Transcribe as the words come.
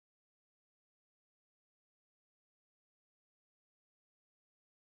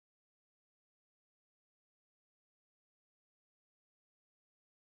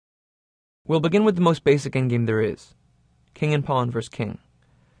We'll begin with the most basic endgame there is, king and pawn versus king.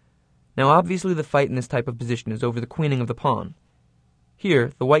 Now obviously the fight in this type of position is over the queening of the pawn.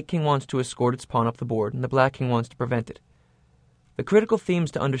 Here, the white king wants to escort its pawn up the board, and the black king wants to prevent it. The critical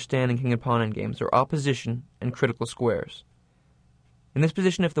themes to understanding king and pawn endgames are opposition and critical squares. In this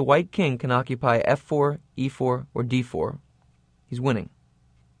position, if the white king can occupy f4, e4, or d4, he's winning.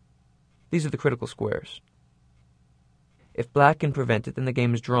 These are the critical squares. If black can prevent it, then the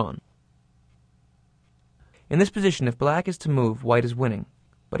game is drawn. In this position, if black is to move, white is winning.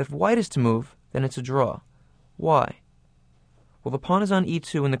 But if white is to move, then it's a draw. Why? Well, the pawn is on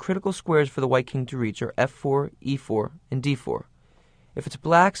e2, and the critical squares for the white king to reach are f4, e4, and d4. If it's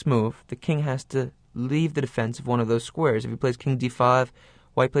black's move, the king has to leave the defense of one of those squares. If he plays king d5,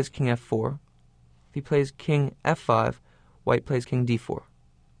 white plays king f4. If he plays king f5, white plays king d4.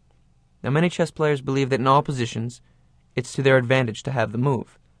 Now, many chess players believe that in all positions, it's to their advantage to have the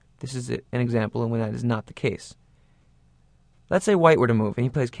move. This is an example when that is not the case. Let's say white were to move, and he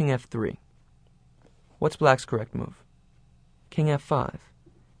plays king f3. What's black's correct move? King f5.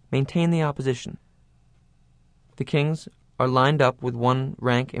 Maintain the opposition. The kings are lined up with one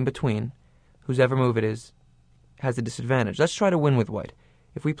rank in between. Whosever move it is has a disadvantage. Let's try to win with white.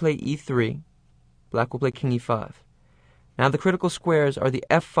 If we play e3, black will play king e5. Now the critical squares are the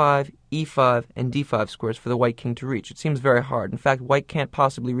f5, e5, and d5 squares for the white king to reach. It seems very hard. In fact, white can't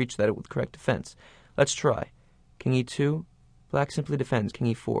possibly reach that with correct defense. Let's try. King e2, black simply defends.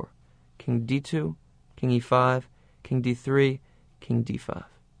 King e4. King d2, king e5, king d3, king d5.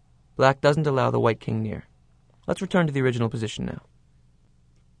 Black doesn't allow the white king near. Let's return to the original position now.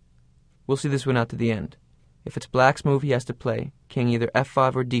 We'll see this one out to the end. If it's black's move, he has to play king either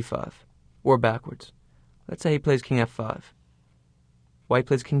f5 or d5, or backwards. Let's say he plays king f5. White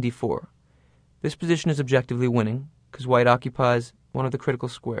plays king d4. This position is objectively winning, because white occupies one of the critical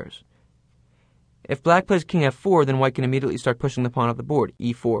squares. If black plays king f4, then white can immediately start pushing the pawn up the board,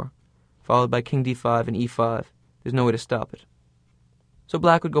 e4, followed by king d5 and e5. There's no way to stop it. So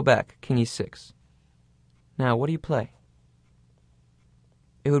black would go back, king e6. Now, what do you play?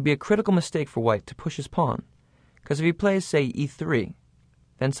 It would be a critical mistake for white to push his pawn, because if he plays, say, e3,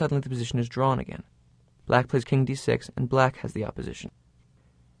 then suddenly the position is drawn again. Black plays king d6, and black has the opposition.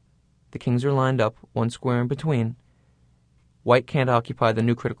 The kings are lined up, one square in between. White can't occupy the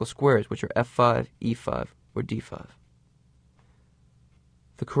new critical squares, which are f5, e5, or d5.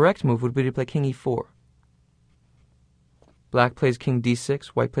 The correct move would be to play king e4. Black plays king d6,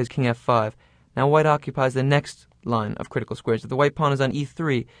 white plays king f5. Now white occupies the next line of critical squares. If the white pawn is on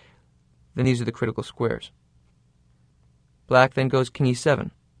e3, then these are the critical squares. Black then goes king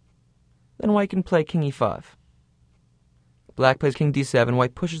e7. Then white can play king e5. Black plays king d7,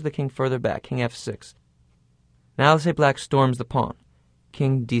 white pushes the king further back, king f6. Now let's say black storms the pawn,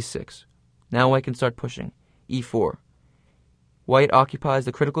 king d6. Now white can start pushing, e4. White occupies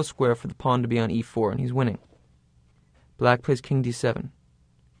the critical square for the pawn to be on e4, and he's winning. Black plays king d7.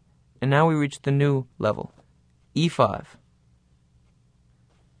 And now we reach the new level, e5.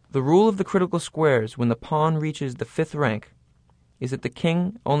 The rule of the critical squares when the pawn reaches the 5th rank is that the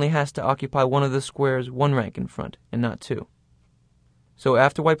king only has to occupy one of the squares one rank in front, and not two. So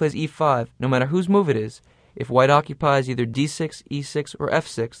after white plays e5, no matter whose move it is, if white occupies either d6, e6, or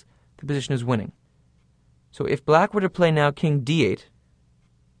f6, the position is winning. So if black were to play now king d8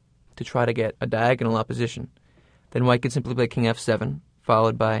 to try to get a diagonal opposition, then white could simply play king f7,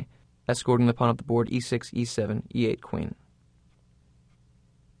 followed by escorting the pawn up the board, e6, e7, e8, queen.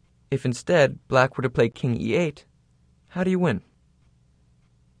 If instead black were to play king e8, how do you win?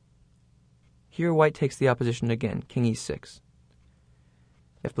 Here white takes the opposition again, king e6.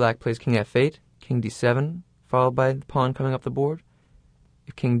 If black plays king f8, king d7, followed by the pawn coming up the board.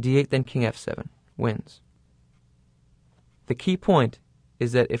 If king d8, then king f7, wins. The key point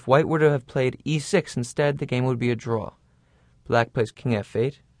is that if white were to have played e6 instead, the game would be a draw. Black plays king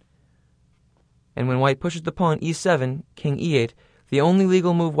f8, and when white pushes the pawn e7, king e8, the only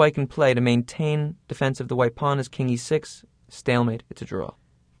legal move white can play to maintain defense of the white pawn is king e6, stalemate, it's a draw.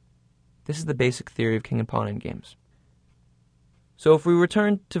 This is the basic theory of king and pawn endgames. So if we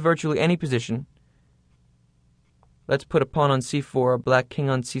return to virtually any position, let's put a pawn on c4, a black king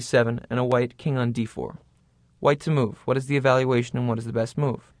on c7, and a white king on d4. White to move. What is the evaluation and what is the best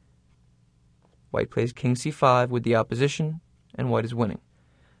move? White plays king c5 with the opposition, and white is winning.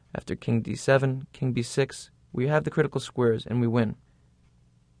 After king d7, king b6, we have the critical squares and we win.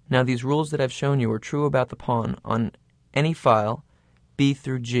 Now these rules that I've shown you are true about the pawn on any file, B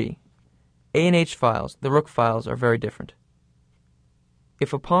through G. A and H files, the rook files, are very different.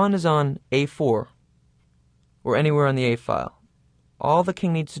 If a pawn is on A4, or anywhere on the A file, all the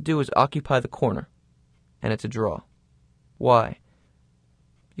king needs to do is occupy the corner, and it's a draw. Why?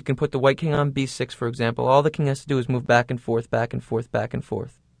 You can put the white king on b6, for example. All the king has to do is move back and forth, back and forth, back and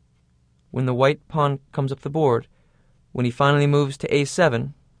forth. When the white pawn comes up the board, when he finally moves to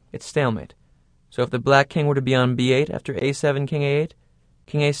a7, it's stalemate. So if the black king were to be on b8 after a7, king a8,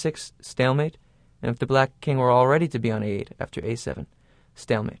 king a6, stalemate. And if the black king were already to be on a8 after a7,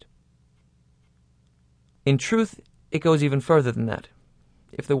 stalemate. In truth, it goes even further than that.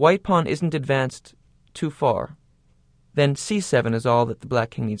 If the white pawn isn't advanced too far, then c7 is all that the black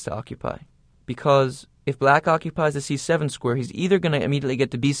king needs to occupy. Because if black occupies the c7 square, he's either going to immediately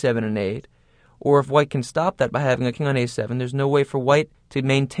get to b7 and a8, or if white can stop that by having a king on a7, there's no way for white to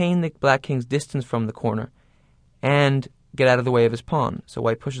maintain the black king's distance from the corner and get out of the way of his pawn. So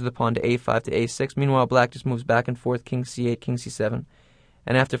white pushes the pawn to a5 to a6. Meanwhile, black just moves back and forth, king c8, king c7.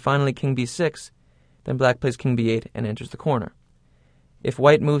 And after finally king b6, then black plays king b8 and enters the corner. If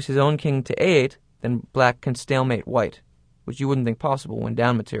white moves his own king to a8, then black can stalemate white, which you wouldn't think possible when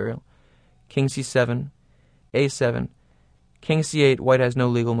down material. King c7, a7, king c8, white has no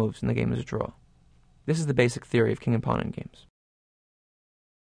legal moves, and the game is a draw. This is the basic theory of king and pawn endgames.